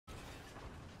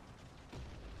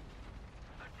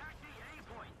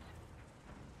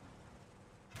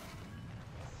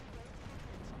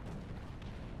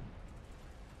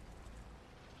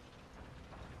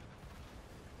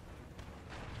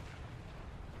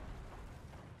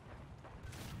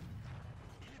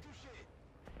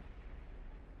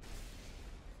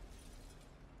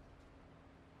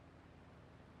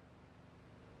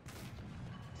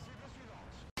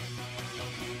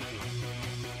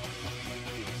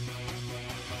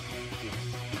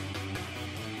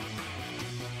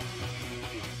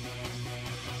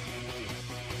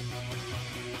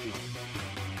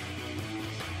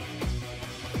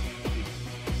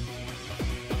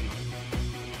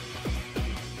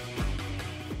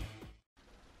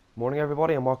Morning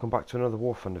everybody and welcome back to another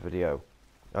War Thunder video.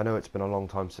 I know it's been a long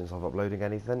time since I've uploaded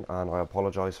anything and I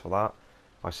apologise for that.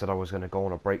 I said I was going to go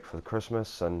on a break for the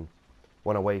Christmas and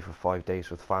went away for 5 days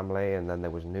with family, and then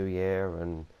there was New Year,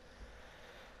 and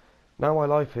now my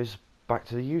life is back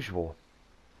to the usual.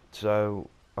 So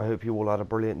I hope you all had a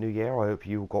brilliant New Year. I hope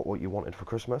you got what you wanted for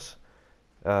Christmas.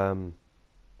 My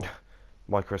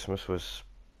Christmas was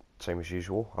same as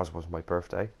usual, as was my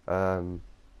birthday. So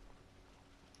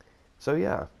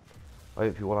yeah, I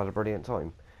hope you all had a brilliant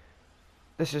time.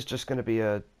 This is just going to be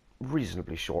a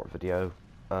reasonably short video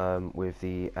with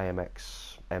the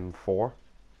AMX M4,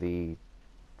 the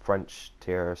French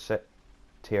tier 3,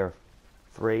 tier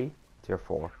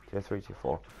 4, tier 3, tier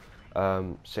 4,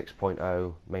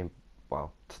 6.0 main,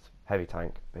 well, heavy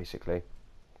tank basically.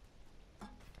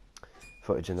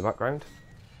 Footage in the background.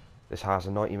 This has a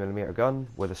 90mm gun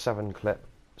with a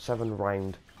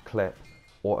 7-round clip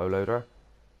autoloader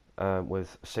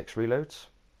with 6 reloads,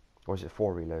 or is it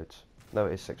 4 reloads? No,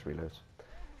 it is 6 reloads.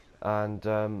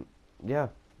 And yeah,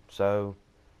 so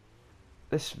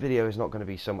this video is not going to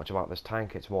be so much about this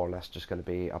tank. It's more or less just going to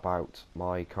be about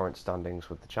my current standings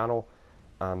with the channel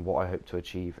and what I hope to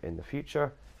achieve in the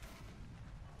future.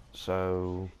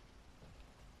 So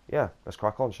yeah, let's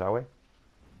crack on, shall we?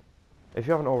 If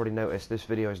you haven't already noticed, this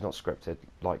video is not scripted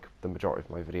like the majority of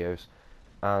my videos,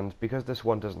 and because this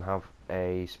one doesn't have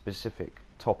a specific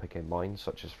topic in mind,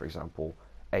 such as for example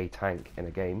a tank in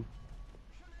a game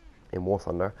in War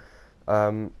Thunder,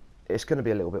 it's going to be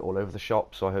a little bit all over the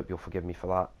shop, so I hope you'll forgive me for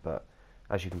that. But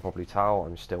as you can probably tell,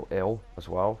 I'm still ill as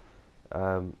well.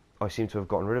 I seem to have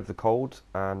gotten rid of the cold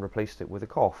and replaced it with a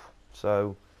cough,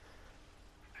 so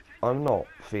I'm not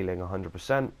feeling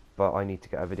 100%, but I need to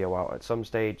get a video out at some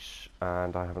stage,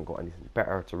 and I haven't got anything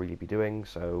better to really be doing,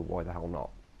 so why the hell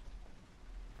not?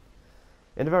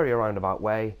 In a very roundabout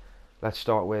way, let's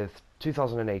start with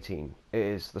 2018. It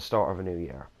is the start of a new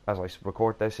year. As I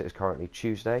record this, it is currently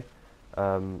Tuesday,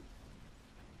 the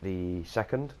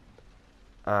 2nd,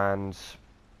 and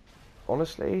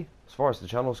honestly, as far as the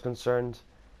channel is concerned,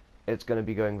 it's going to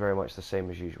be going very much the same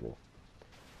as usual.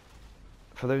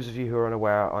 For those of you who are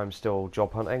unaware, I'm still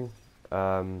job hunting.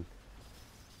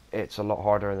 It's a lot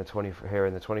harder in the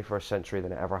 21st century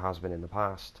than it ever has been in the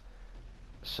past,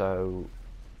 so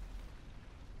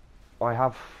I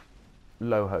have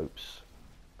low hopes,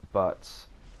 but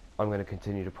I'm going to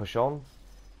continue to push on,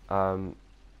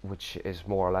 which is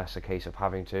more or less a case of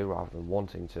having to rather than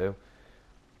wanting to.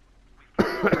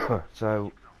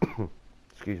 So,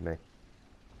 excuse me.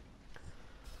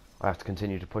 I have to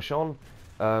continue to push on,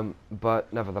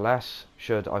 but nevertheless,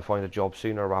 should I find a job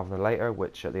sooner rather than later,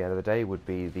 which at the end of the day would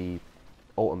be the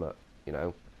ultimate, you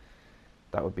know,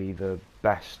 that would be the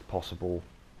best possible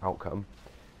outcome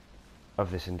of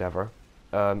this endeavour.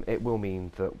 It will mean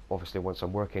that obviously once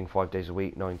I'm working 5 days a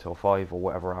week, 9 till 5 or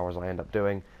whatever hours I end up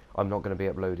doing, I'm not going to be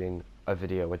uploading a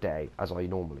video a day as I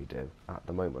normally do at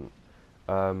the moment.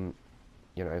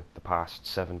 You know, the past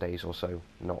 7 days or so,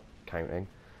 not counting.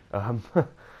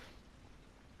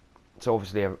 So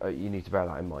obviously you need to bear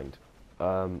that in mind,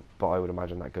 but I would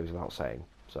imagine that goes without saying.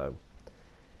 So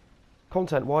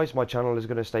content wise, my channel is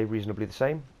going to stay reasonably the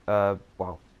same,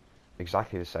 well,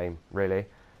 exactly the same really,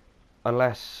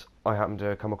 unless I happen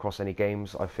to come across any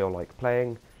games I feel like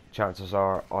playing. Chances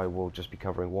are I will just be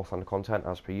covering War Thunder content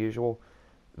as per usual.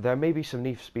 There may be some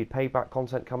Need for Speed Payback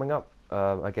content coming up,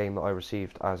 a game that I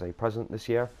received as a present this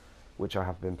year, which I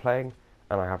have been playing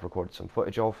and I have recorded some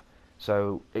footage of.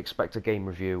 So expect a game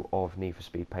review of Need for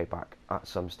Speed Payback at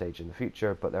some stage in the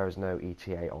future, but there is no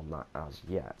ETA on that as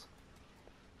yet.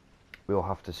 We'll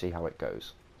have to see how it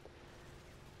goes.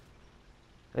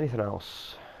 Anything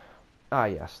else? Ah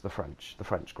yes, the French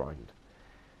grind.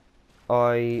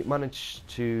 I managed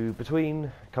to,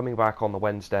 between coming back on the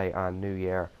Wednesday and New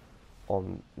Year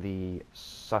on the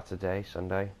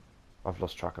Sunday, I've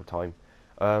lost track of time.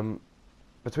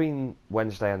 Between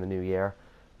Wednesday and the New Year,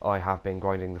 I have been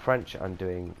grinding the French and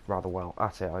doing rather well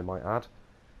at it, I might add.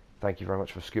 Thank you very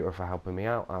much for Schooter for helping me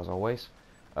out, as always.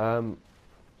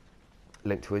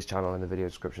 Link to his channel in the video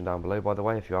description down below, by the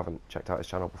way. If you haven't checked out his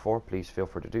channel before, please feel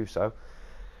free to do so.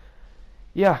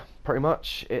 Yeah, pretty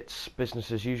much it's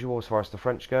business as usual as far as the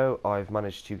French go. I've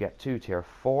managed to get to tier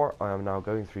 4. I am now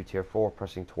going through tier 4,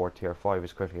 pressing toward tier 5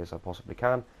 as quickly as I possibly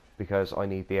can, because I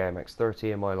need the AMX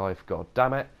 30 in my life, god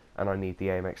damn it, and I need the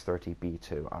AMX 30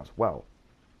 B2 as well.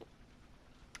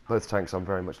 Both tanks I'm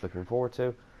very much looking forward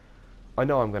to. I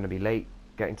know I'm going to be late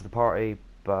getting to the party,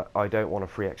 but I don't want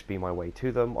to free XP my way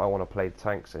to them. I want to play the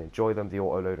tanks and enjoy them. The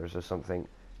autoloaders are something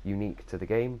unique to the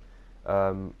game.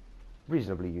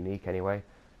 Reasonably unique anyway.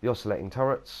 The oscillating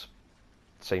turrets,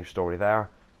 same story there.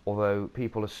 Although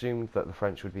people assumed that the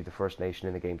French would be the first nation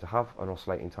in the game to have an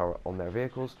oscillating turret on their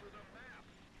vehicles,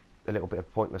 a little bit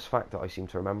of pointless fact that I seem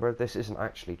to remember, this isn't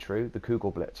actually true. The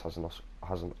Kugelblitz has an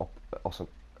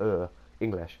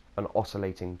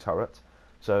oscillating turret.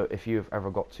 So if you've ever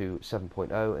got to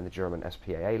 7.0 in the German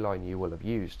SPAA line, you will have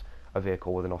used a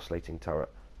vehicle with an oscillating turret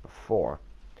before.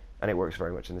 And it works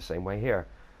very much in the same way here.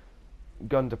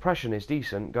 Gun depression is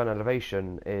decent, gun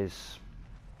elevation is,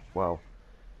 well,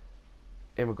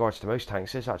 in regards to most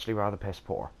tanks, it's actually rather piss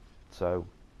poor. So,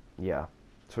 yeah,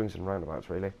 swings and roundabouts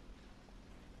really.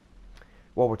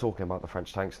 While we're talking about the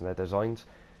French tanks and their designs,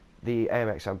 the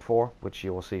AMX M4, which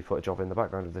you will see footage of in the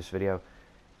background of this video,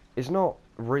 is not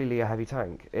really a heavy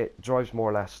tank. It drives more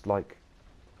or less like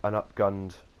an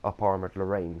upgunned, up-armoured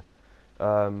Lorraine.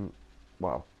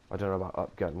 Well, I don't know about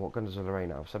upgun. What gun does a Lorraine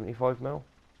have? 75mm?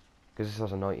 Because this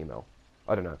has a 90mm.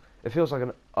 I don't know. It feels like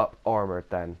an up-armoured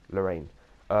then Lorraine.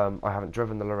 I haven't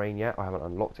driven the Lorraine yet. I haven't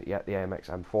unlocked it yet. The AMX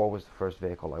M4 was the first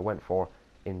vehicle I went for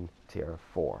in Tier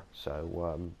 4.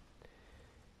 So,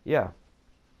 yeah.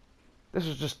 This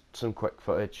was just some quick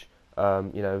footage,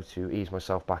 you know, to ease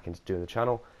myself back into doing the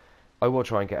channel. I will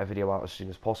try and get a video out as soon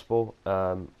as possible.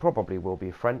 Probably will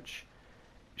be French.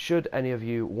 Should any of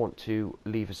you want to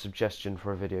leave a suggestion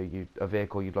for a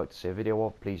vehicle you'd like to see a video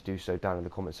of, please do so down in the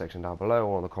comment section down below,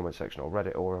 or on the comment section on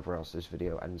Reddit, or wherever else this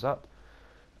video ends up.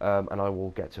 And I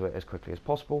will get to it as quickly as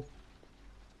possible.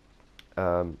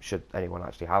 Should anyone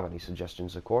actually have any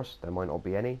suggestions, of course. There might not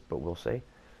be any, but we'll see.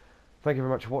 Thank you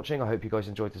very much for watching. I hope you guys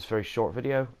enjoyed this very short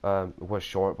video. It was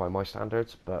short by my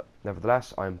standards, but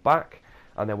nevertheless, I'm back,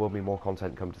 and there will be more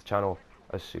content coming to the channel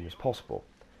as soon as possible.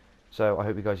 So I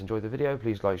hope you guys enjoyed the video.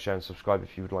 Please like, share, and subscribe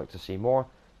if you would like to see more.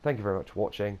 Thank you very much for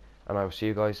watching, and I will see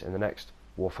you guys in the next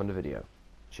War Thunder video.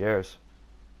 Cheers.